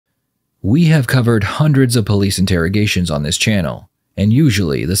We have covered hundreds of police interrogations on this channel, and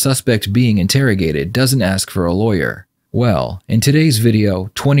usually the suspect being interrogated doesn't ask for a lawyer. Well, in today's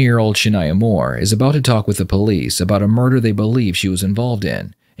video, 20-year-old Shaniya Moore is about to talk with the police about a murder they believe she was involved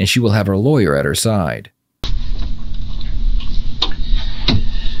in, and she will have her lawyer at her side.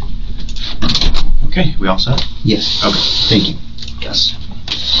 Okay, we all set? Yes. Okay, thank you. Yes.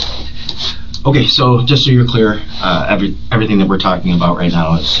 Okay, so just so you're clear, everything that we're talking about right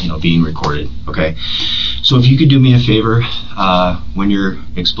now is, being recorded. Okay, so if you could do me a favor when you're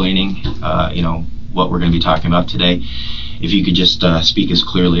explaining, what we're going to be talking about today, if you could just speak as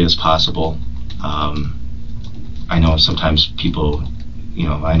clearly as possible. I know sometimes people,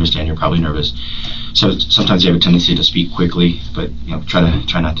 I understand you're probably nervous, so sometimes you have a tendency to speak quickly, but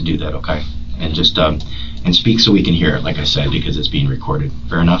try not to do that. Okay, and just and speak so we can hear it, like I said, because it's being recorded.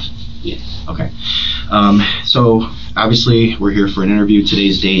 Fair enough? Yes. Okay. So obviously we're here for an interview.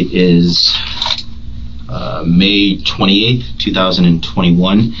 Today's date is May 28th,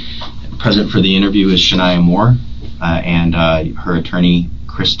 2021. Present for the interview is Shaniya Moore and her attorney,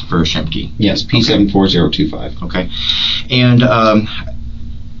 Christopher Shemke. Yes, P74025. Okay. And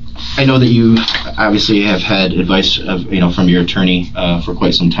I know that you obviously have had advice of, from your attorney for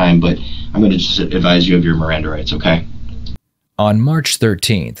quite some time, but I'm going to just advise you of your Miranda rights, okay? On March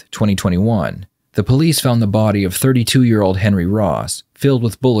 13th, 2021, the police found the body of 32-year-old Henry Ross, filled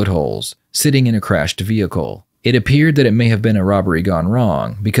with bullet holes, sitting in a crashed vehicle. It appeared that it may have been a robbery gone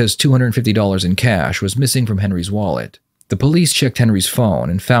wrong because $250 in cash was missing from Henry's wallet. The police checked Henry's phone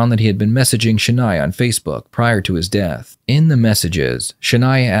and found that he had been messaging Shaniya on Facebook prior to his death. In the messages,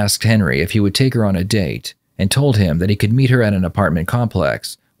 Shaniya asked Henry if he would take her on a date and told him that he could meet her at an apartment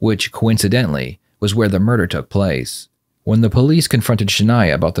complex, which, coincidentally, was where the murder took place. When the police confronted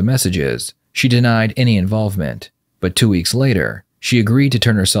Shaniya about the messages, she denied any involvement, but 2 weeks later, she agreed to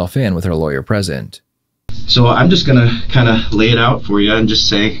turn herself in with her lawyer present. So I'm just going to kind of lay it out for you and just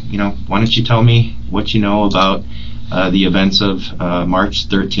say, why don't you tell me what you know about the events of March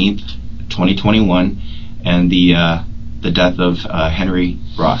 13th, 2021, and the death of Henry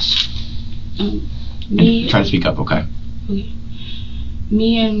Ross. Try to speak up, okay?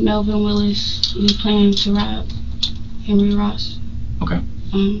 Me and Melvin Willis, we planned to rob Henry Ross. Okay.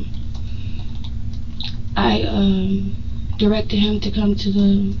 I directed him to come to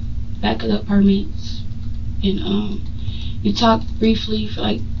the back of the apartments, and we talked briefly for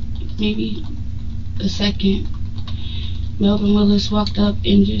like maybe a second. Melvin Willis walked up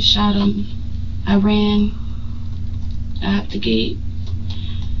and just shot him. I ran out the gate.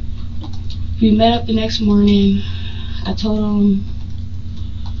 We met up the next morning. I told him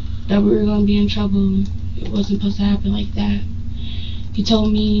that we were going to be in trouble. It wasn't supposed to happen like that. He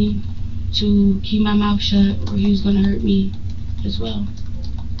told me to keep my mouth shut or he was going to hurt me as well.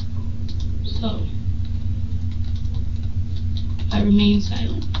 So I remained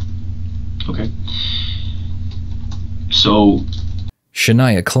silent. Okay. So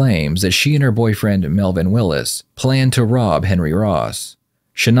Shaniya claims that she and her boyfriend Melvin Willis planned to rob Henry Ross.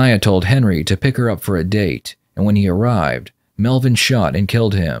 Shaniya told Henry to pick her up for a date, and when he arrived, Melvin shot and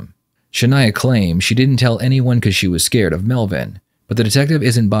killed him. Shaniya claims she didn't tell anyone because she was scared of Melvin, but the detective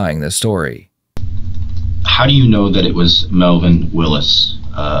isn't buying this story. How do you know that it was Melvin Willis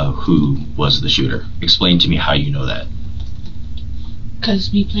who was the shooter? Explain to me how you know that.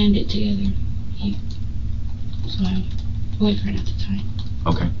 Because we planned it together. He was my boyfriend at the time.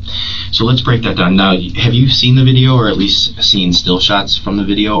 Okay. So let's break that down. Now, have you seen the video, or at least seen still shots from the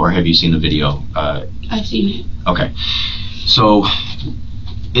video, or have you seen the video? I've seen it. Okay. So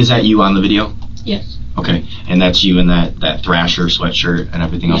is that you on the video? Yes. Okay. And that's you in that Thrasher sweatshirt and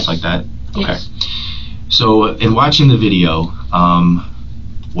everything else like that? Okay. Yes. So in watching the video,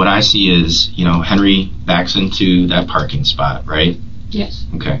 what I see is, Henry backs into that parking spot, right? Yes.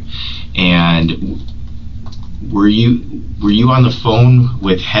 Okay. And were you on the phone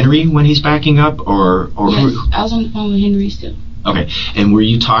with Henry when he's backing up, or yes, I was on the phone with Henry still. Okay. And were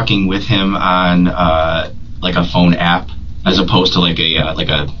you talking with him on like a phone app as opposed to like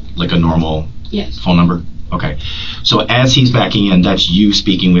a normal yes. phone number? Okay. So as he's backing in, that's you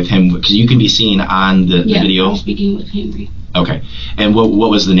speaking with him, because you can be seen on the video. I was speaking with Henry. Okay. And what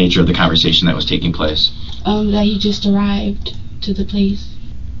was the nature of the conversation that was taking place? That he just arrived to the place.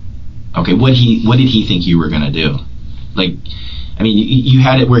 Okay. What did he think you were gonna do? Like, I mean, you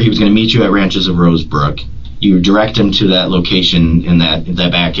had it where he was gonna meet you at Ranches of Rosebrook. You direct him to that location in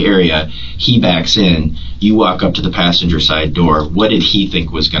that back area. He backs in. You walk up to the passenger side door. What did he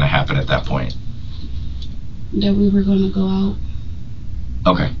think was gonna happen at that point? That we were going to go out.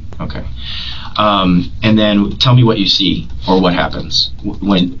 Okay. Okay. And then tell me what you see or what happens. Let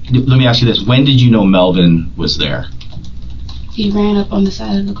me ask you this. When did you know Melvin was there? He ran up on the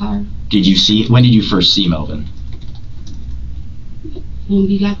side of the car. When did you first see Melvin? When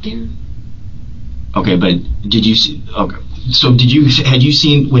we got there. Okay, but did you see, okay. So had you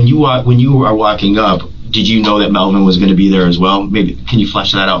seen, when you were walking up, did you know that Melvin was going to be there as well? Maybe, can you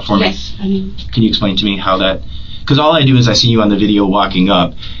flesh that out for me? Yes, I mean. Can you explain to me how that, because all I do is I see you on the video walking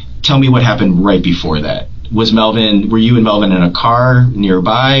up. Tell me what happened right before that. Were you and Melvin in a car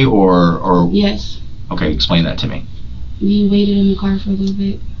nearby or? Yes. Okay, explain that to me. We waited in the car for a little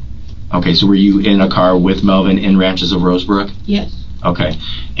bit. Okay, so were you in a car with Melvin in Ranches of Rosebrook? Yes. Okay,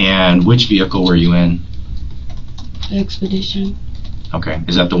 and which vehicle were you in? The Expedition. Okay,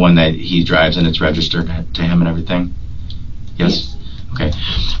 is that the one that he drives and it's registered to him and everything? Yes? Okay.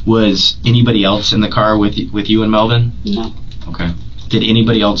 Was anybody else in the car with you and Melvin? No. Okay. Did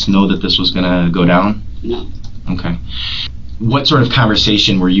anybody else know that this was going to go down? No. Okay. What sort of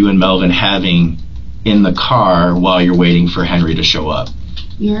conversation were you and Melvin having in the car while you're waiting for Henry to show up?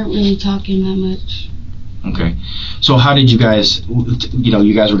 We weren't really talking that much. Okay. So how did you guys,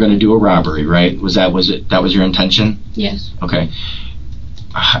 you guys were going to do a robbery, right? That was your intention? Yes. Okay.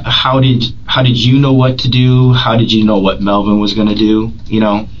 How did you know what to do? How did you know what Melvin was going to do?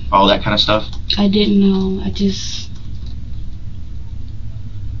 All that kind of stuff? I didn't know. I just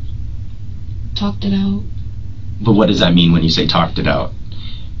talked it out. But what does that mean when you say talked it out?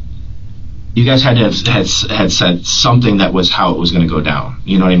 You guys had to had said something that was how it was going to go down.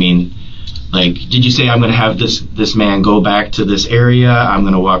 You know what I mean? Like, did you say, I'm going to have this man go back to this area, I'm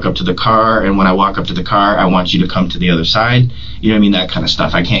going to walk up to the car, and when I walk up to the car, I want you to come to the other side? You know what I mean? That kind of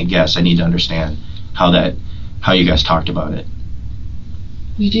stuff. I can't guess. I need to understand how you guys talked about it.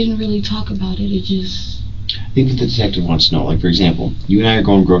 We didn't really talk about it. I think the detective wants to know, like, for example, you and I are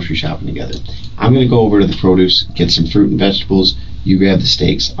going grocery shopping together. I'm going to go over to the produce, get some fruit and vegetables. You grab the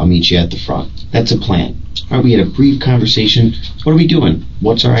steaks. I'll meet you at the front. That's a plan. All right, we had a brief conversation. What are we doing?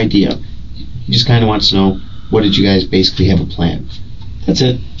 What's our idea? He just kind of wants to know, what did you guys basically have a plan? That's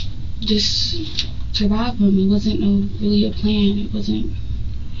it. Just to rob him. It wasn't really a plan. It wasn't.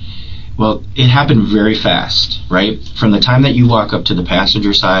 Well, it happened very fast, right? From the time that you walk up to the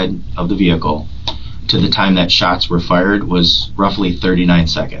passenger side of the vehicle to the time that shots were fired was roughly 39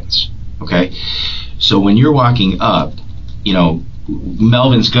 seconds, okay? So when you're walking up,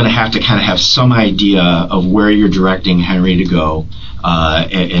 Melvin's going to have to kind of have some idea of where you're directing Henry to go,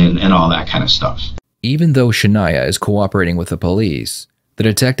 and all that kind of stuff. Even though Shaniya is cooperating with the police, the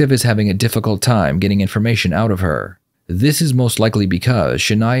detective is having a difficult time getting information out of her. This is most likely because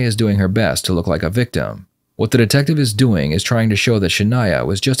Shaniya is doing her best to look like a victim. What the detective is doing is trying to show that Shaniya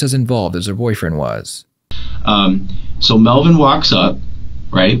was just as involved as her boyfriend was. So Melvin walks up,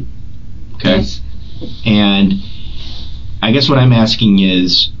 right? Okay. Yes. And I guess what I'm asking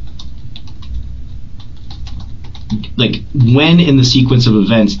is, like, when in the sequence of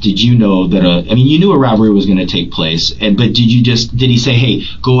events did you know that you knew a robbery was going to take place, but did he say, hey,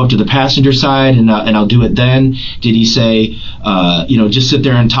 go up to the passenger side and I'll do it then? Did he say, just sit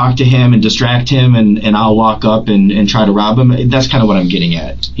there and talk to him and distract him and I'll walk up and try to rob him? That's kind of what I'm getting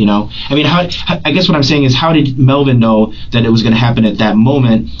at, I guess what I'm saying is, how did Melvin know that it was going to happen at that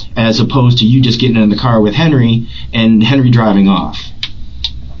moment as opposed to you just getting in the car with Henry and Henry driving off?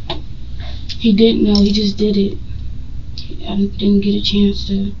 He didn't know. He just did it. I didn't get a chance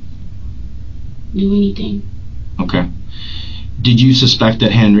to do anything. Okay. Did you suspect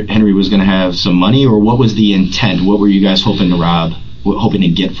that Henry was going to have some money, or what was the intent? What were you guys hoping to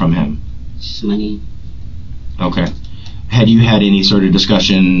get from him? Just money. Okay. Had you had any sort of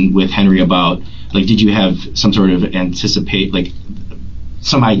discussion with Henry about, like, did you have some sort of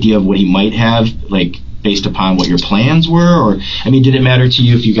some idea of what he might have, like, based upon what your plans were? Or, did it matter to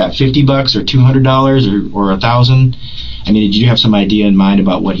you if you got $50 or $200 or $1,000? Did you have some idea in mind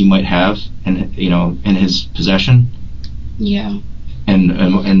about what he might have in his possession? Yeah. And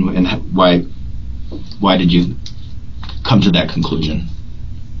why did you come to that conclusion?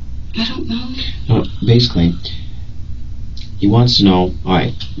 I don't know. Well, basically, he wants to know, all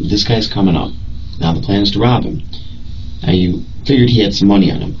right, this guy's coming up. Now the plan is to rob him. Now you figured he had some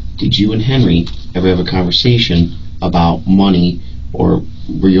money on him. Did you and Henry ever have a conversation about money, or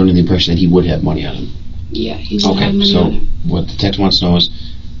were you under the impression that he would have money on him? Yeah, he would have money on him. Okay, so what the text wants to know is,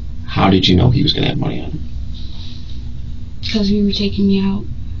 how did you know he was going to have money on him? Because we were taking me out.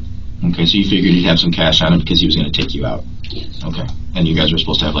 Okay, so you figured he'd have some cash on him because he was going to take you out? Yes. Okay, and you guys were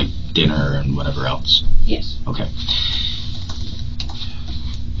supposed to have, like, dinner and whatever else? Yes. Okay.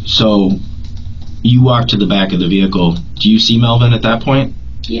 So, you walk to the back of the vehicle. Do you see Melvin at that point?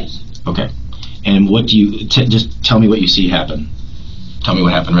 Yes. Okay. And what do you, just tell me what you see happen. Tell me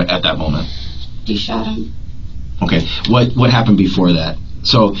what happened right at that moment. They shot him. Okay, what happened before that?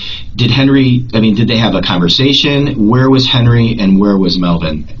 So did they have a conversation? Where was Henry and where was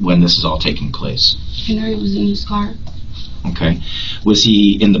Melvin when this is all taking place? Henry was in his car. Okay. Was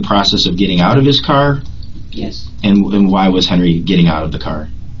he in the process of getting out of his car? Yes. And why was Henry getting out of the car?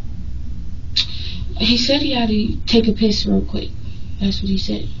 He said he had to take a piss real quick. That's what he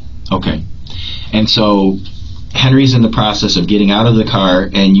said. Okay. And so Henry's in the process of getting out of the car,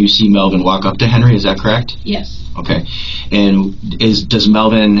 and you see Melvin walk up to Henry, is that correct? Yes. Okay. And does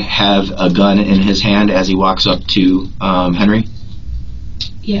Melvin have a gun in his hand as he walks up to Henry?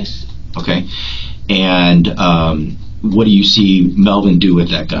 Yes. Okay. And what do you see Melvin do with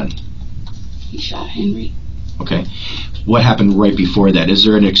that gun? He shot Henry. Okay. What happened right before that? Is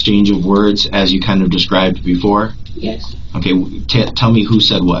there an exchange of words as you kind of described before? Yes. Okay. Tell me who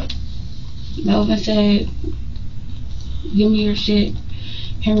said what. Melvin said, "Give me your shit."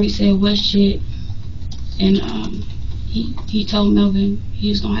 Henry said, "What shit?" And he told Melvin he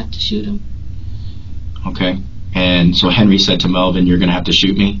was gonna have to shoot him. Okay. And so Henry said to Melvin, "You're gonna have to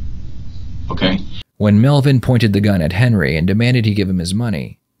shoot me." Okay. When Melvin pointed the gun at Henry and demanded he give him his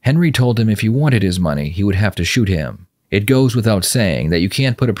money, Henry told him if he wanted his money, he would have to shoot him. It goes without saying that you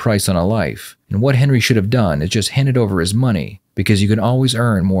can't put a price on a life, and what Henry should have done is just handed over his money, because you can always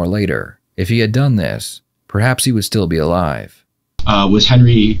earn more later. If he had done this, perhaps he would still be alive. Was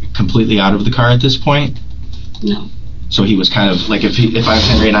Henry completely out of the car at this point? No. So he was kind of like, if I'm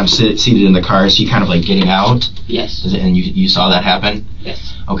Henry and I'm seated in the car, is he kind of like getting out? Yes. And you saw that happen?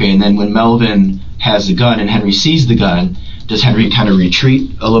 Yes. Okay, and then when Melvin has the gun and Henry sees the gun, does Henry kind of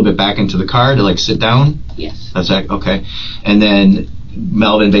retreat a little bit back into the car to like sit down? Yes. That's that, okay. And then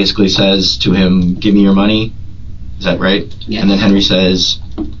Melvin basically says to him, "Give me your money." Is that right? Yes. And then Henry says,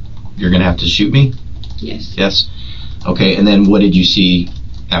 "You're going to have to shoot me?" Yes. Yes. Okay, and then what did you see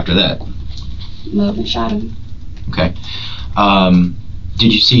after that? Melvin shot him. Okay.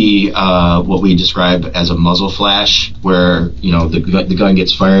 Did you see what we describe as a muzzle flash, where the gun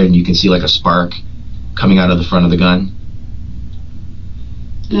gets fired and you can see like a spark coming out of the front of the gun?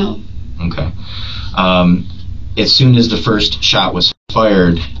 No. Okay. As soon as the first shot was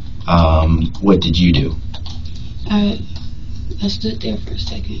fired, what did you do? I stood there for a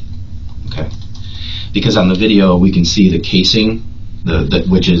second. Okay. Because on the video we can see the casing,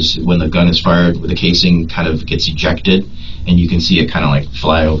 which is when the gun is fired, the casing kind of gets ejected, and you can see it kind of like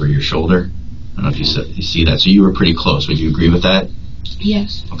fly over your shoulder. I don't know if you see that. So you were pretty close. Would you agree with that?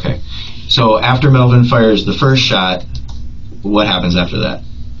 Yes. Okay. So after Melvin fires the first shot, what happens after that?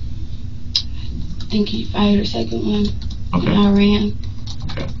 I think he fired a second one. Okay. And I ran.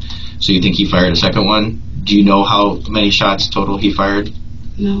 Okay. So you think he fired a second one? Do you know how many shots total he fired?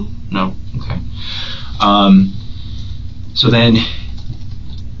 No. No? Okay.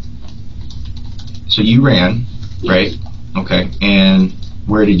 So you ran, right? Okay. And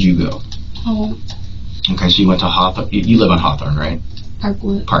where did you go? Home. Okay, so you went to Hawthorne. You live on Hawthorne, right?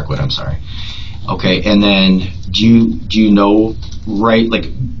 Parkwood, I'm sorry. Okay, and then do you know right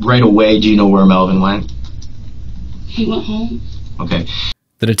away, do you know where Melvin went? He went home. Okay.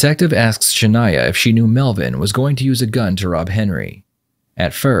 The detective asks Shaniya if she knew Melvin was going to use a gun to rob Henry.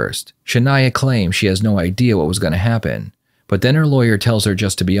 At first, Shaniya claims she has no idea what was going to happen, but then her lawyer tells her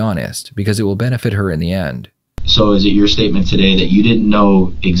just to be honest, because it will benefit her in the end. So is it your statement today that you didn't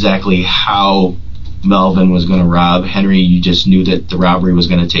know exactly how Melvin was going to rob Henry? You just knew that the robbery was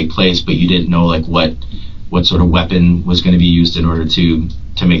going to take place, but you didn't know like what sort of weapon was going to be used in order to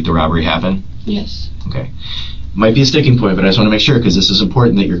make the robbery happen? Yes. Okay. Might be a sticking point, but I just want to make sure, because this is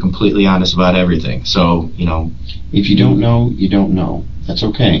important that you're completely honest about everything. So, if you don't know, you don't know. That's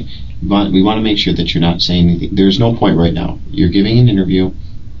okay. We want to make sure that you're not saying anything. There's no point right now. You're giving an interview.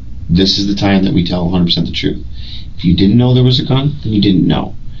 This is the time that we tell 100% the truth. If you didn't know there was a gun, then you didn't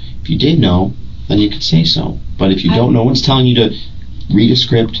know. If you did know, then you could say so. But if you don't, no one's telling you to read a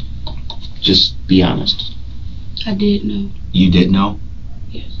script. Just be honest. I did know. You did know?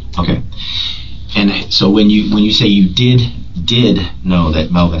 Yes. Okay. And so when you say you did know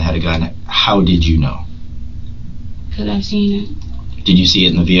that Melvin had a gun, how did you know? Because I've seen it. Did you see it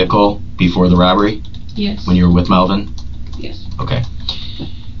in the vehicle before the robbery? Yes. When you were with Melvin? Yes. Okay.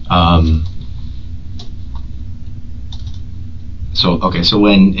 So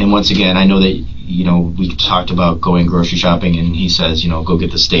once again, I know that, we talked about going grocery shopping, and he says, go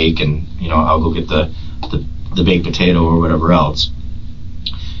get the steak, and, I'll go get the baked potato or whatever else.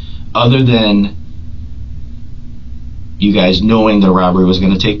 Other than you guys knowing the robbery was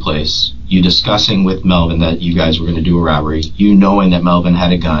going to take place, you discussing with Melvin that you guys were going to do a robbery, you knowing that Melvin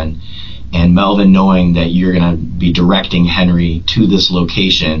had a gun, and Melvin knowing that you're going to be directing Henry to this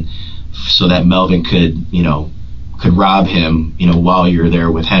location so that Melvin could, could rob him, while you're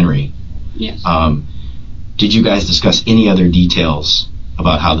there with Henry. Yes. Did you guys discuss any other details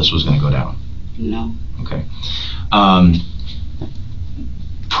about how this was going to go down? No. Okay.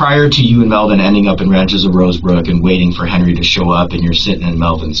 Prior to you and Melvin ending up in Ranches of Rosebrook and waiting for Henry to show up and you're sitting in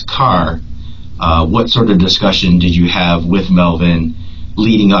Melvin's car, what sort of discussion did you have with Melvin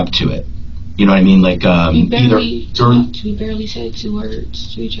leading up to it? You know what I mean? Like, we barely talked. We barely said 2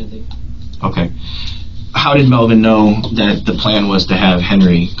 words to each other. Okay. How did Melvin know that the plan was to have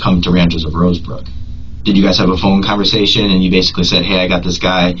Henry come to Ranches of Rosebrook? Did you guys have a phone conversation and you basically said, hey, I got this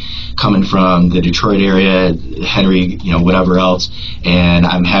guy coming from the Detroit area, Henry, whatever else, and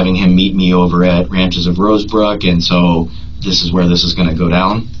I'm having him meet me over at Ranches of Rosebrook, and so this is where this is going to go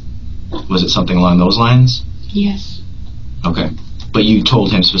down? Was it something along those lines? Yes. Okay. But you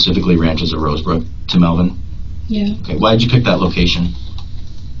told him specifically Ranches of Rosebrook to Melvin? Yeah. Okay. Why did you pick that location?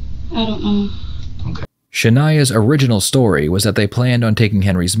 I don't know. Okay. Shaniya's original story was that they planned on taking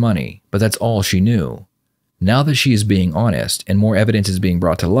Henry's money, but that's all she knew. Now that she is being honest and more evidence is being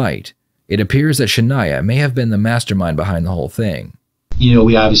brought to light, it appears that Shaniya may have been the mastermind behind the whole thing.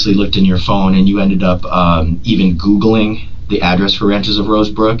 We obviously looked in your phone and you ended up even Googling the address for Ranches of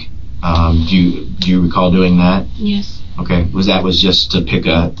Rosebrook. Do you recall doing that? Yes. Okay. Was just to pick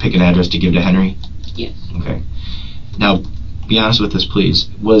an address to give to Henry? Yes. Okay. Now, be honest with us, please.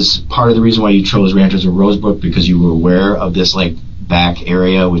 Was part of the reason why you chose Ranches of Rosebrook because you were aware of this back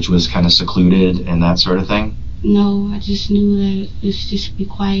area which was kind of secluded and that sort of thing? No, I just knew that it was just be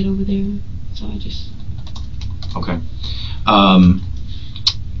quiet over there, so I just... Okay.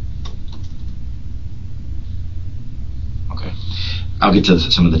 Okay. I'll get to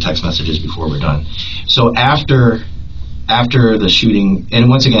some of the text messages before we're done. So after the shooting, and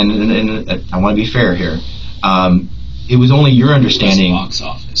once again, and I want to be fair here, it was only your understanding. Box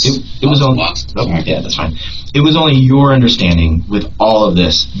office. It was only. Oh, yeah, that's fine. It was only your understanding with all of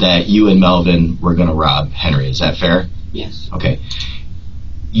this that you and Melvin were going to rob Henry. Is that fair? Yes. Okay.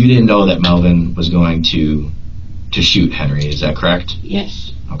 You didn't know that Melvin was going to shoot Henry. Is that correct?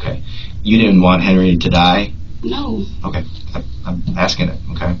 Yes. Okay. You didn't want Henry to die? No. Okay. I'm asking it.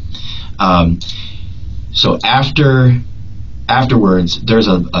 Okay. So afterwards, there's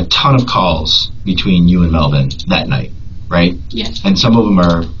a ton of calls between you and Melvin that night, right? Yes. And some of them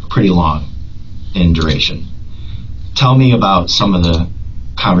are pretty long in duration. Tell me about some of the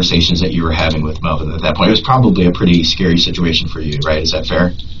conversations that you were having with Melvin at that point. It was probably a pretty scary situation for you, right? Is that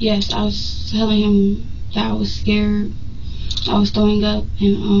fair? Yes, I was telling him that I was scared. I was throwing up,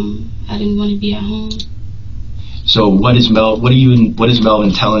 and I didn't want to be at home. So what is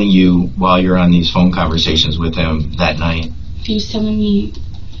Melvin telling you while you're on these phone conversations with him that night? He was telling me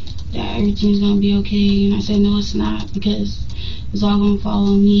that everything's gonna be okay, and I said no, it's not, because it's all gonna fall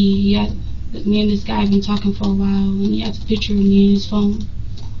on me. Me and this guy have been talking for a while, and he has a picture of me in his phone.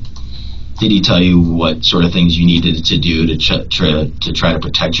 Did he tell you what sort of things you needed to do to try to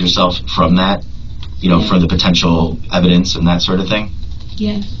protect yourself from that? Yeah. From the potential evidence and that sort of thing?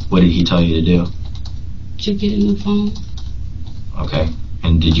 Yes. What did he tell you to do? To get a new phone. Okay.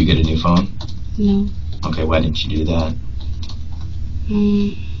 And did you get a new phone? No. Okay, why didn't you do that?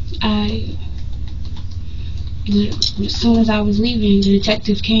 As soon as I was leaving, the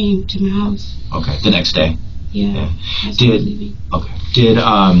detective came to my house. Okay, the next day. Yeah. Did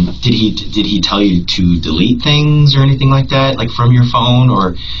he tell you to delete things or anything like that, like from your phone,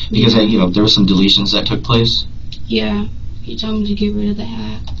 or because there were some deletions that took place? Yeah, he told me to get rid of the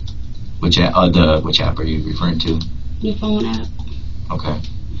app. Which app are you referring to? The phone app. Okay.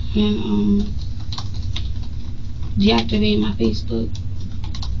 And deactivate my Facebook.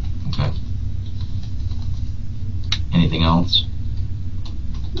 Okay. Anything else?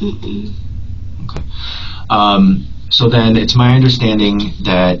 Mm-mm. Okay. So then it's my understanding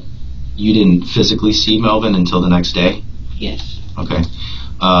that you didn't physically see Melvin until the next day? Yes. Okay.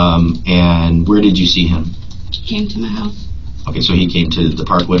 And where did you see him? He came to my house. Okay, so he came to the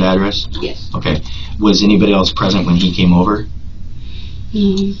Parkwood address? Yes. Okay. Was anybody else present when he came over?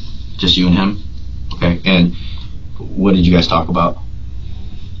 No. Just you and him? Okay. And what did you guys talk about?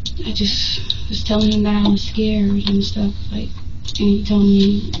 I just was telling him that I was scared and stuff, and he told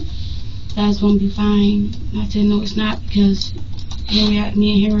me that I was going to be fine. And I said, no, it's not, because me and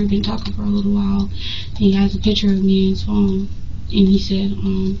Henry have been talking for a little while, and he has a picture of me in his phone. And he said,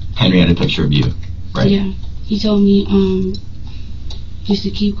 Henry had a picture of you, right? Yeah. He told me, just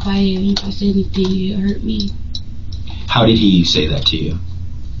to keep quiet, and if I said anything, it would hurt me. How did he say that to you?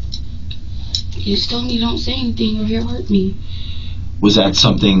 He just told me don't say anything or he'll hurt me. Was that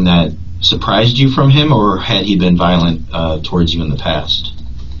something that surprised you from him, or had he been violent towards you in the past?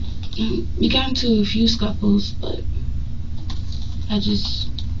 We got into a few scuffles, but I just...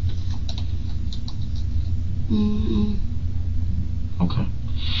 Okay.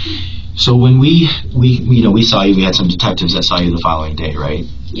 So when we saw you, we had some detectives that saw you the following day, right?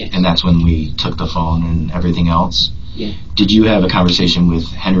 Yes. And that's when we took the phone and everything else? Yeah. Did you have a conversation with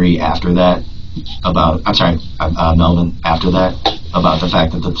Henry after that about, Melvin, after that, about the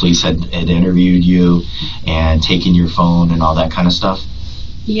fact that the police had interviewed you and taken your phone and all that kind of stuff?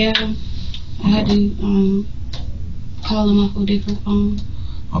 Yeah. I had to call him off a different phone.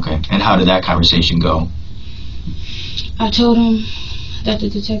 Okay. And how did that conversation go? I told him that the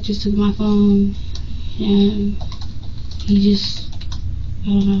detectives took my phone, and he just, I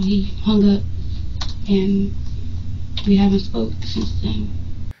don't know, he hung up, and we haven't spoke since then.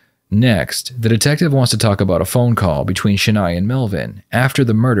 Next, the detective wants to talk about a phone call between Shaniya and Melvin after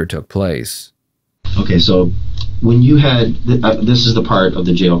the murder took place. Okay, so when you had, this is the part of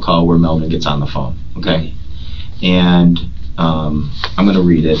the jail call where Melvin gets on the phone, okay? And I'm going to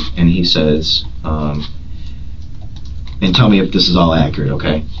read it, and he says, and tell me if this is all accurate,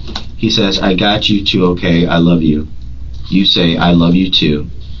 okay? He says, "I got you too, okay, I love you." You say, "I love you too."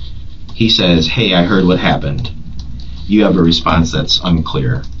 He says, "Hey, I heard what happened." You have a response that's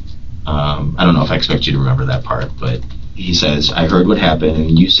unclear. I don't know if I expect you to remember that part, but he says, "I heard what happened,"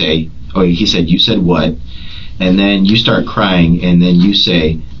 and you say, oh, he said, "You said what?" And then you start crying, and then you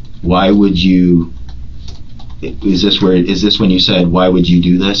say, "Why would you," is this when you said, "Why would you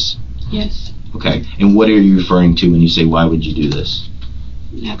do this?" Yes. Okay, and what are you referring to when you say, "Why would you do this"?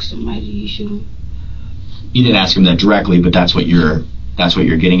 Ask somebody, you shoot him. You didn't ask him that directly, but that's what you're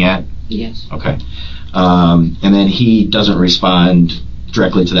getting at? Yes. Okay. And then he doesn't respond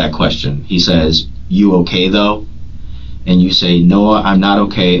directly to that question. He says, "You okay though?" And you say, "No, I'm not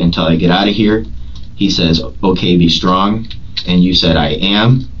okay until I get out of here." He says, "Okay, be strong." And you said, "I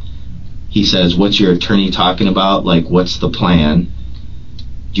am." He says, "What's your attorney talking about? Like, what's the plan?"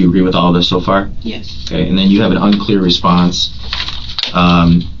 Do you agree with all this so far? Yes. Okay, and then you have an unclear response.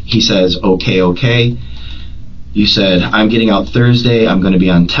 He says, okay. You said, "I'm getting out Thursday. I'm going to be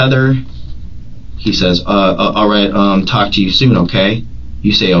on tether." He says, all right, talk to you soon, okay?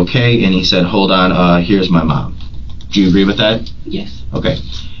 You say, okay, and he said, "Hold on, here's my mom." Do you agree with that? Yes. Okay.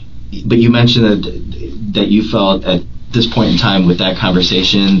 But you mentioned that you felt at this point in time with that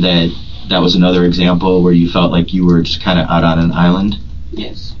conversation that was another example where you felt like you were just kind of out on an island?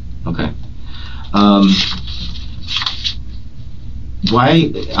 Yes. Okay.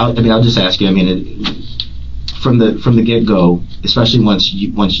 Why? I'll just ask you. From the get-go, especially once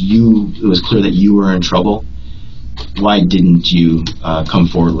it was clear that you were in trouble, why didn't you come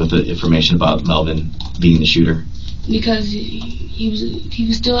forward with the information about Melvin being the shooter? Because he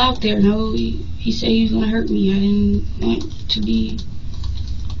was still out there. No, he said he was gonna hurt me.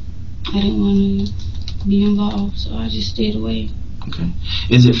 I didn't want to be involved, so I just stayed away. Okay.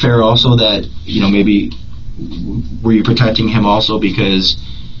 Is it fair also that, maybe were you protecting him also because,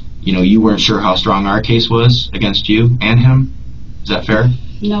 you weren't sure how strong our case was against you and him? Is that fair?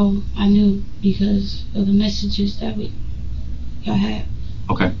 No, I knew because of the messages that y'all had.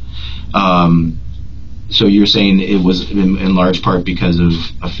 Okay. So you're saying it was in large part because of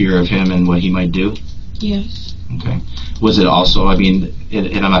a fear of him and what he might do? Yes. Okay. Was it also, and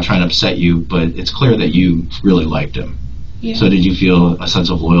I'm not trying to upset you, but it's clear that you really liked him. Yeah. So did you feel a sense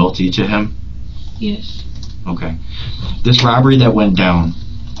of loyalty to him? Yes. Okay. This robbery that went down,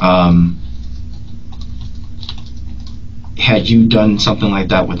 had you done something like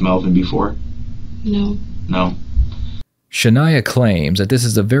that with Melvin before? No. No? Shaniya claims that this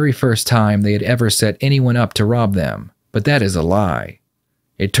is the very first time they had ever set anyone up to rob them, but that is a lie.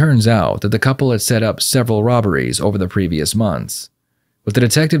 It turns out that the couple had set up several robberies over the previous months. What the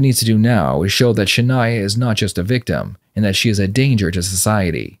detective needs to do now is show that Shaniya is not just a victim, and that she is a danger to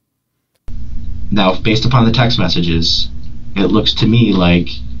society. Now, based upon the text messages, it looks to me like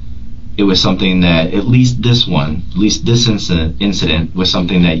it was something that, at least this incident was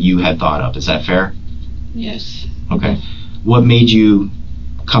something that you had thought of. Is that fair? Yes. Okay. What made you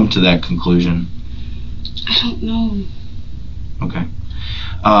come to that conclusion? I don't know. Okay.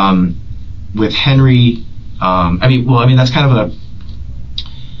 With Henry, that's kind of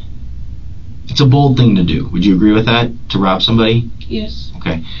it's a bold thing to do. Would you agree with that? To rob somebody? Yes.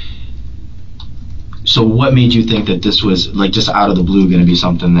 Okay. So what made you think that this was, like, just out of the blue going to be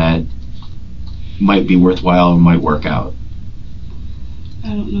something that might be worthwhile or might work out? I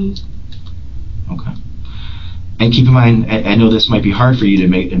don't know. Okay. And keep in mind, I know this might be hard for you to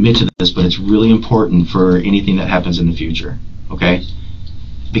admit to this, but it's really important for anything that happens in the future. Okay?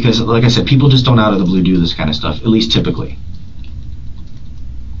 Because, like I said, people just don't out of the blue do this kind of stuff, at least typically.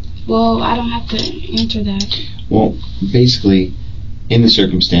 Well, I don't have to answer that. Well, basically, in the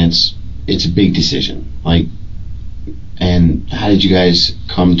circumstance, it's a big decision. Like, and how did you guys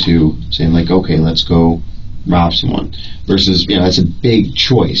come to saying, like, okay, let's go rob someone? Versus, you know, that's a big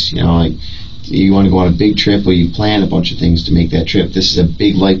choice. You know, like, you want to go on a big trip, or you plan a bunch of things to make that trip. This is a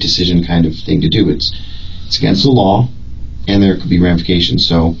big life decision kind of thing to do. It's against the law, and there could be ramifications.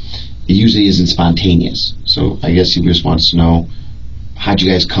 So it usually isn't spontaneous. So I guess he just wants to know, how'd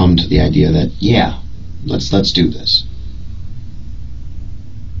you guys come to the idea that, yeah, let's do this?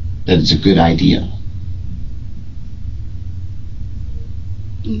 That it's a good idea.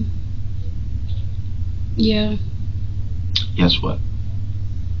 Yeah, Yes, what?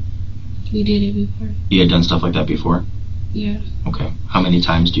 we did it before. You had done stuff like that before? Yeah, Okay. How many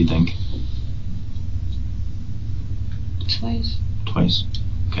times do you think? twice. Twice.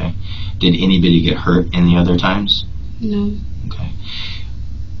 Okay. Did anybody get hurt any other times? No. Okay.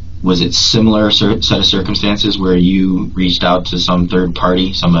 Was it similar set of circumstances where you reached out to some third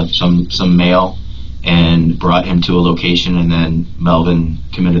party, some male, and brought him to a location, and then Melvin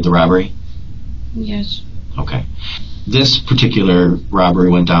committed the robbery? Yes. Okay. This particular robbery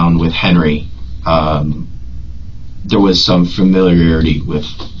went down with Henry. There was some familiarity with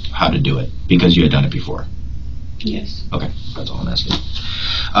how to do it because you had done it before. Yes. Okay, that's all I'm asking.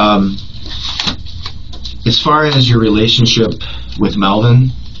 As far as your relationship with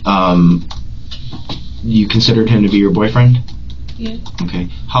Melvin, you considered him to be your boyfriend? Yeah. Okay.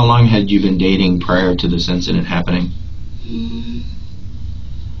 How long had you been dating prior to this incident happening?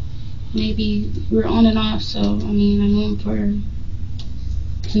 Maybe we're on and off, so I mean, I knew him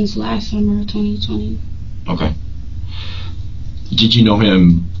since last summer of 2020. Okay. Did you know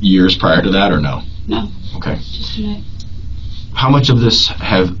him years prior to that, or no? No. Okay. Just met. How much of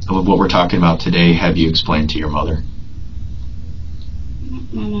of what we're talking about today have you explained to your mother?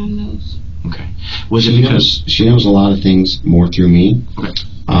 My mom knows. Okay. Was it because She knows a lot of things more through me. Okay.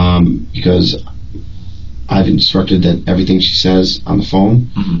 Because I've instructed that everything she says on the phone,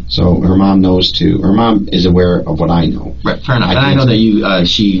 so her mom knows too. Her mom is aware of what I know. Right, fair enough. And I know that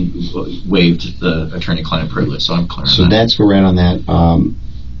she waived the attorney-client privilege, so I'm clear on that. So that's where we're at on that.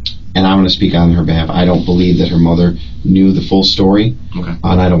 And I'm going to speak on her behalf. I don't believe that her mother knew the full story, Okay.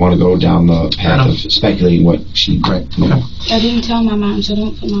 and I don't want to go down the path of speculating what she. Right. You know. Okay. I didn't tell my mom, so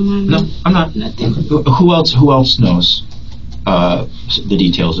don't put my mom No, in I'm not. nothing. Who else knows the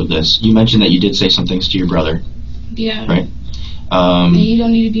details of this? You mentioned that you did say some things to your brother, Yeah. right? And you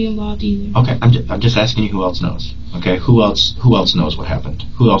don't need to be involved either. Okay, I'm just asking you who else knows. Okay, who else knows what happened?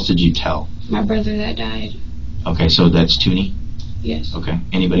 Who else did you tell? My brother that died. Okay, so that's Tooney. Yes. Okay,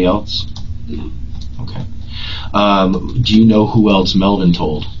 anybody else? No. Okay. Do you know who else Melvin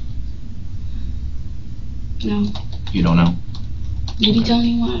told? No. You don't know? Did he tell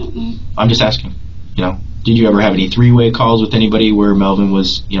anyone? I don't know. I'm just asking. You know, did you ever have any three-way calls with anybody where Melvin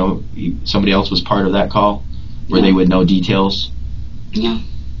was, you know, somebody else was part of that call, where No. they would know details? No.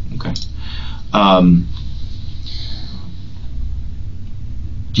 Okay.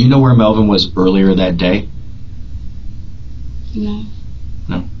 Do you know where Melvin was earlier that day? No.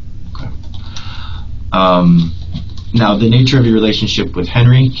 No. Okay. Now, the nature of your relationship with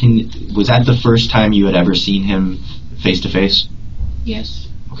Henry, was that the first time you had ever seen him face to face? Yes.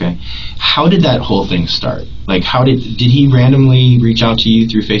 Okay. How did that whole thing start? Like, did he randomly reach out to you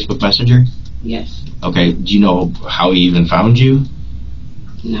through Facebook Messenger? Yes. Okay. Do you know how he even found you?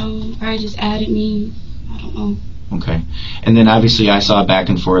 No. Probably just added me. I don't know. Okay. And then obviously I saw back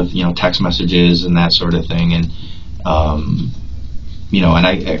and forth, you know, text messages and that sort of thing, and you know, and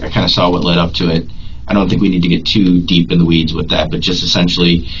I kind of saw what led up to it. I don't think we need to get too deep in the weeds with that, but just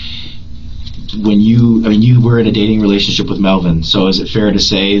essentially, when you were in a dating relationship with Melvin, so is it fair to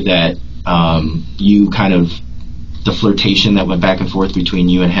say that you kind of, the flirtation that went back and forth between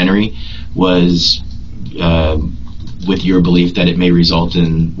you and Henry was with your belief that it may result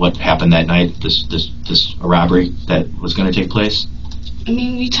in what happened that night, this robbery that was going to take place? I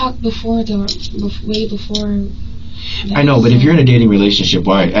mean, we talked way before. I know, but if you're in a dating relationship,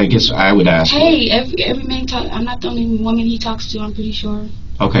 why? I guess I would ask. Hey, every man talk. I'm not the only woman he talks to. I'm pretty sure.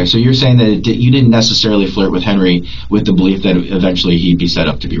 Okay, so you're saying that you didn't necessarily flirt with Henry with the belief that eventually he'd be set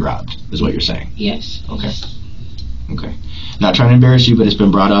up to be robbed, is what you're saying? Yes. Okay. Yes. Okay. Not trying to embarrass you, but it's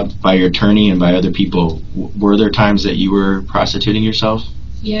been brought up by your attorney and by other people. Were there times that you were prostituting yourself?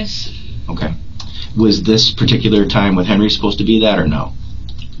 Yes. Okay. Was this particular time with Henry supposed to be that, or no?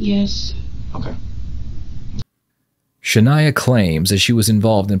 Yes. Okay. Shaniya claims that she was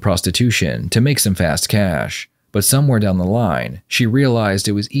involved in prostitution to make some fast cash, But somewhere down the line, she realized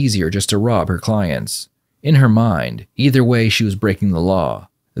it was easier just to rob her clients. In her mind, either way she was breaking the law.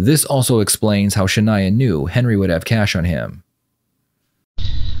 This also explains how Shaniya knew Henry would have cash on him.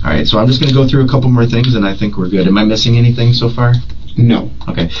 Alright, so I'm just going to go through a couple more things and I think we're good. Am I missing anything so far? No.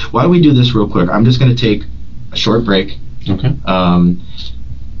 Okay. Why don't we do this real quick? I'm just going to take a short break. Okay.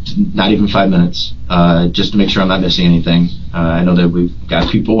 Not even 5 minutes, just to make sure I'm not missing anything. I know that we've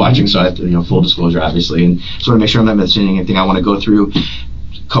got people watching, so I have to, full disclosure, obviously, and just want to make sure I'm not missing anything. I want to go through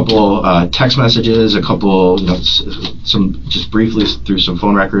a couple text messages, a couple, some just briefly through some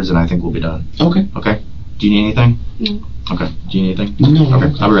phone records, and I think we'll be done. Okay. Okay. Do you need anything? No. Okay. Do you need anything? No.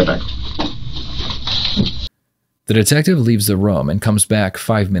 Okay. I'll be right back. The detective leaves the room and comes back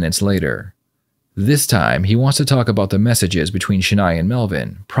 5 minutes later. This time, he wants to talk about the messages between Shaniya and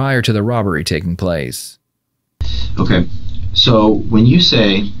Melvin prior to the robbery taking place. Okay. So when you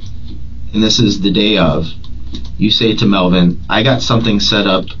say, and this is the day of, you say to Melvin, I got something set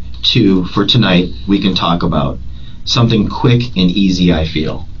up for tonight we can talk about. Something quick and easy, I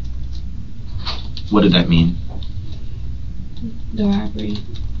feel. What did that mean? The robbery.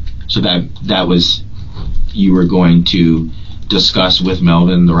 So that was, you were going to discuss with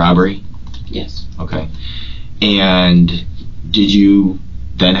Melvin the robbery? Yes. Okay. And did you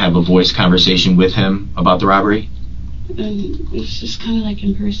then have a voice conversation with him about the robbery? It was just kind of like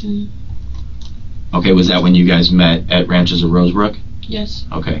in person. Okay, was that when you guys met at Ranches of Rosebrook? Yes.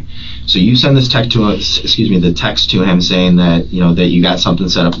 Okay. So you send this text to the text to him saying that, that you got something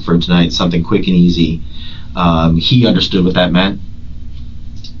set up for tonight, something quick and easy. He understood what that meant?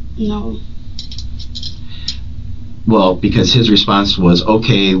 No. Well, because his response was,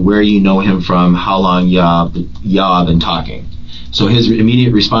 okay, where you know him from, how long y'all been talking. So his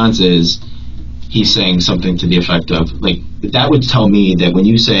immediate response is, he's saying something to the effect of, that would tell me that when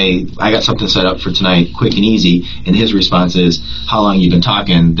you say, I got something set up for tonight, quick and easy, and his response is, how long you've been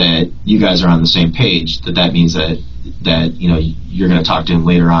talking, that you guys are on the same page, that means that you're going to talk to him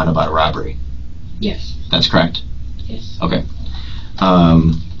later on about a robbery. Yes. That's correct? Yes. Okay.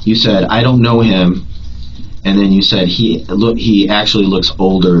 You said, I don't know him, and then you said, he actually looks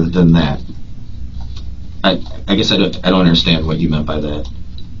older than that. I guess I don't understand what you meant by that.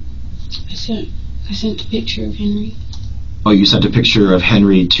 I sent a picture of Henry. Oh, you sent a picture of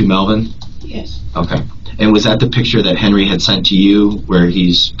Henry to Melvin? Yes. Okay. And was that the picture that Henry had sent to you, where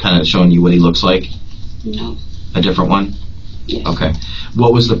he's kind of showing you what he looks like? No. A different one? Yes. Okay.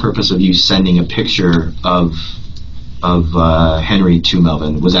 What was the purpose of you sending a picture of Henry to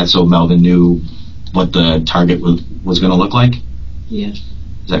Melvin? Was that so Melvin knew what the target was going to look like? Yes.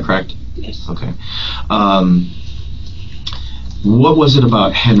 Is that correct? Yes. Okay. What was it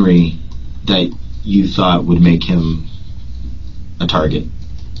about Henry that you thought would make him a target?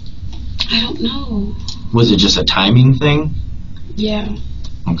 I don't know. Was it just a timing thing? Yeah.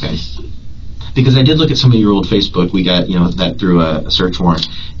 Okay. Because I did look at some of your old Facebook. We got, that through a search warrant.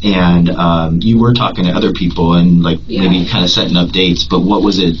 And you were talking to other people and maybe kind of setting up dates. But what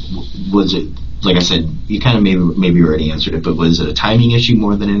was it? Was it, like I said, you kind of maybe already answered it, but was it a timing issue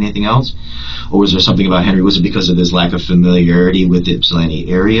more than anything else? Or was there something about Henry? Was it because of his lack of familiarity with the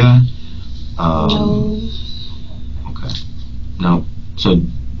Ypsilanti area? No. Okay. No. So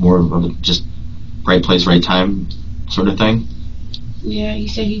more of a just right place, right time sort of thing? Yeah, he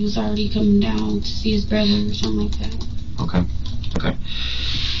said he was already coming down to see his brother or something like that. Okay. Okay.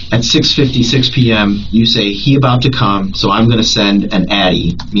 At 6:56 p.m., you say, he about to come, so I'm going to send an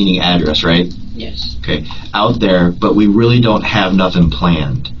addy, meaning address, right? Yes. Okay. Out there, but we really don't have nothing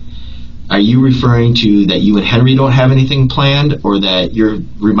planned. Are you referring to that you and Henry don't have anything planned, or that you're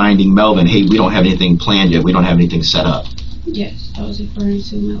reminding Melvin, hey, we don't have anything planned yet, we don't have anything set up? Yes, I was referring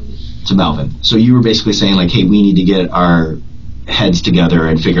to Melvin. To Melvin. So you were basically saying, hey, we need to get our heads together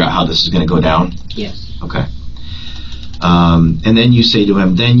and figure out how this is going to go down? Yes. Okay. And then you say to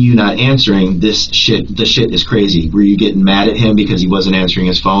him, then you not answering, the shit is crazy. Were you getting mad at him because he wasn't answering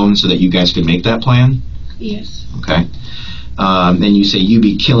his phone so that you guys could make that plan? Yes. Okay. Then you say, you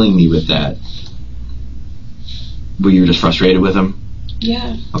be killing me with that. Were you just frustrated with him?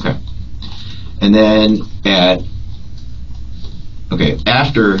 Yeah. Okay. And then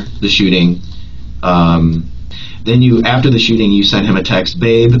after the shooting, after the shooting, you sent him a text,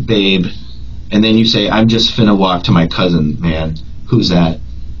 babe, and then you say, I'm just finna walk to my cousin, man. Who's that?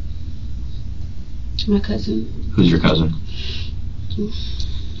 My cousin. Who's your cousin?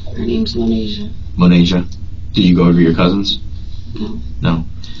 Her name's Monasia. Monasia. Did you go over to your cousins? No. No.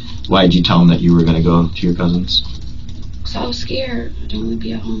 Why did you tell him that you were gonna go to your cousins? Because I was scared. I didn't want to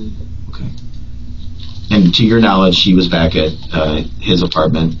be at home. Okay. And to your knowledge, he was back at his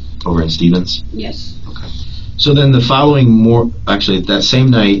apartment over in Stevens? Yes. Okay. So then the following actually that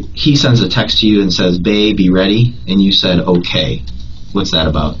same night, he sends a text to you and says, "Babe, be ready," and you said, "Okay." What's that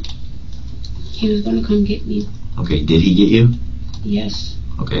about? He was gonna come get me. Okay, did he get you? Yes.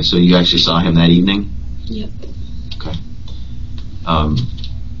 Okay, so you actually saw him that evening? Yep. Okay.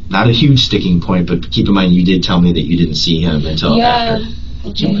 Not a huge sticking point, but keep in mind you did tell me that you didn't see him until after.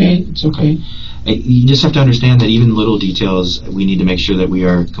 It's okay. It's okay. You just have to understand that even little details, we need to make sure that we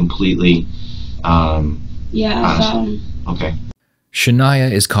are completely Yeah, I saw him. Okay. Shaniya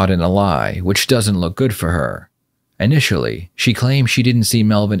is caught in a lie, which doesn't look good for her. Initially, she claimed she didn't see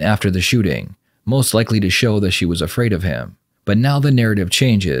Melvin after the shooting, most likely to show that she was afraid of him. But now the narrative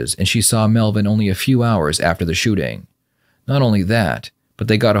changes and she saw Melvin only a few hours after the shooting. Not only that, but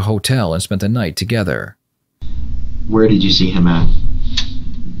they got a hotel and spent the night together. Where did you see him at?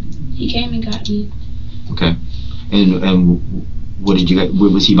 He came and got me. Okay. And what did you guys,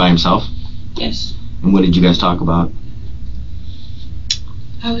 was he by himself? Yes. And what did you guys talk about?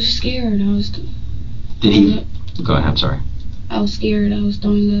 I was scared. Did he? Go ahead, I'm sorry. I was scared. I was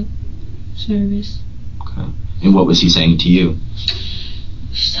throwing up. I was nervous. Okay. And what was he saying to you?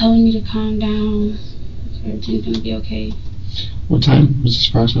 He's telling me to calm down. Everything's gonna be okay. What time was this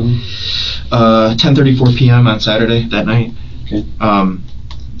approximately? 10:34 p.m. on Saturday that night. Okay.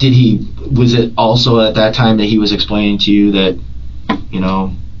 Was it also at that time that he was explaining to you that,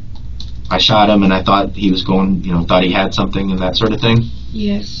 I shot him and I thought he was going, thought he had something and that sort of thing?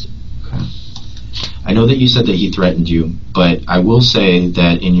 Yes. Okay. I know that you said that he threatened you, but I will say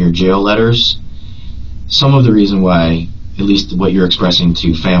that in your jail letters, some of the reason why, at least what you're expressing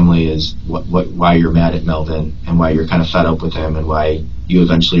to family, is why you're mad at Melvin and why you're kind of fed up with him and why you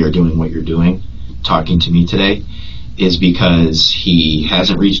eventually are doing what you're doing, talking to me today, is because he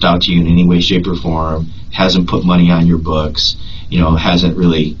hasn't reached out to you in any way, shape, or form, hasn't put money on your books, hasn't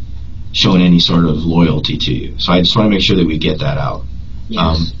really shown any sort of loyalty to you. So I just want to make sure that we get that out.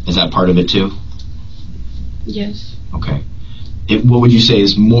 Yes. Is that part of it too? Yes. Okay. What would you say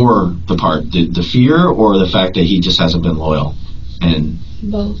is more the part, the fear or the fact that he just hasn't been loyal? And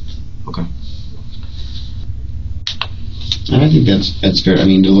both. Okay. And I think that's fair. I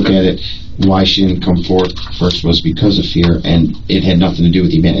mean, to look at it, why she didn't come forward first was because of fear, and it had nothing to do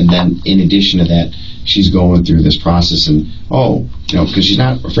with the event. And then, in addition to that, she's going through this process, and because she's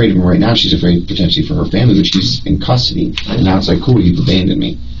not afraid of him right now, she's afraid potentially for her family, but she's in custody. And now it's like, cool, you've abandoned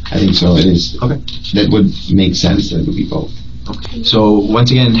me. I think so. It is. Okay. That would make sense. That it would be both. Okay. So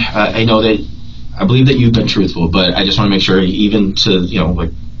once again, I believe that you've been truthful, but I just want to make sure, even to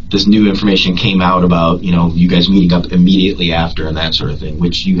this new information came out about you guys meeting up immediately after and that sort of thing,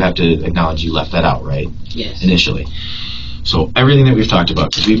 which you have to acknowledge you left that out, right? Yes. Initially. So everything that we've talked about,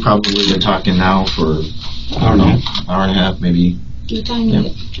 because we've probably been talking now for hour and a half, maybe. What time is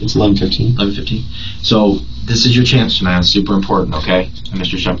it? It's 11:15. 11:15. So this is your chance tonight. It's super important, okay? And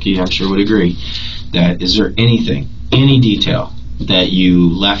Mr. Shumke, I'm sure would agree that is there anything, any detail that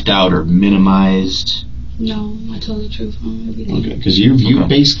you left out or minimized? No, I told the truth on everything. Okay, because you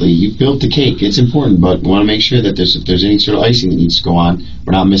basically built the cake. It's important, but we want to make sure that if there's any sort of icing that needs to go on,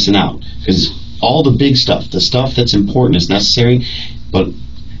 we're not missing out. Because all the big stuff, the stuff that's important is necessary, but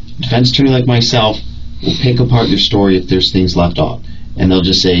defense attorney like myself will pick apart your story if there's things left off. And they'll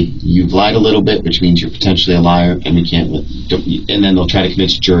just say, you've lied a little bit, which means you're potentially a liar, and we can't. And then they'll try to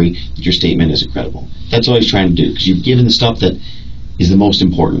convince the jury that your statement isn't credible. That's all he's trying to do, because you've given the stuff that is the most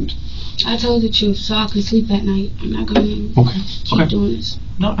important. I told the truth so I could sleep at night. I'm not going to keep doing this.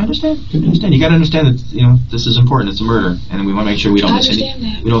 No, I understand. You got to understand that this is important. It's a murder, and we want to make sure we don't miss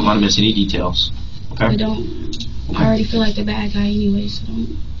any. We don't want to miss any details. Okay. I don't. I already feel like the bad guy anyway, so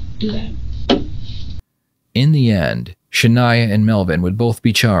don't do that. In the end, Shaniya and Melvin would both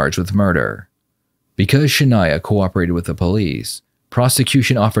be charged with murder. Because Shaniya cooperated with the police,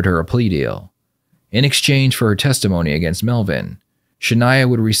 prosecution offered her a plea deal. In exchange for her testimony against Melvin, Shaniya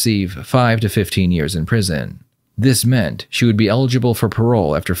would receive 5 to 15 years in prison. This meant she would be eligible for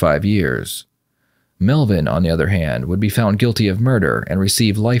parole after 5 years. Melvin, on the other hand, would be found guilty of murder and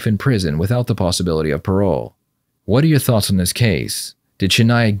receive life in prison without the possibility of parole. What are your thoughts on this case? Did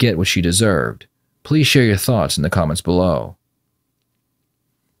Shaniya get what she deserved? Please share your thoughts in the comments below.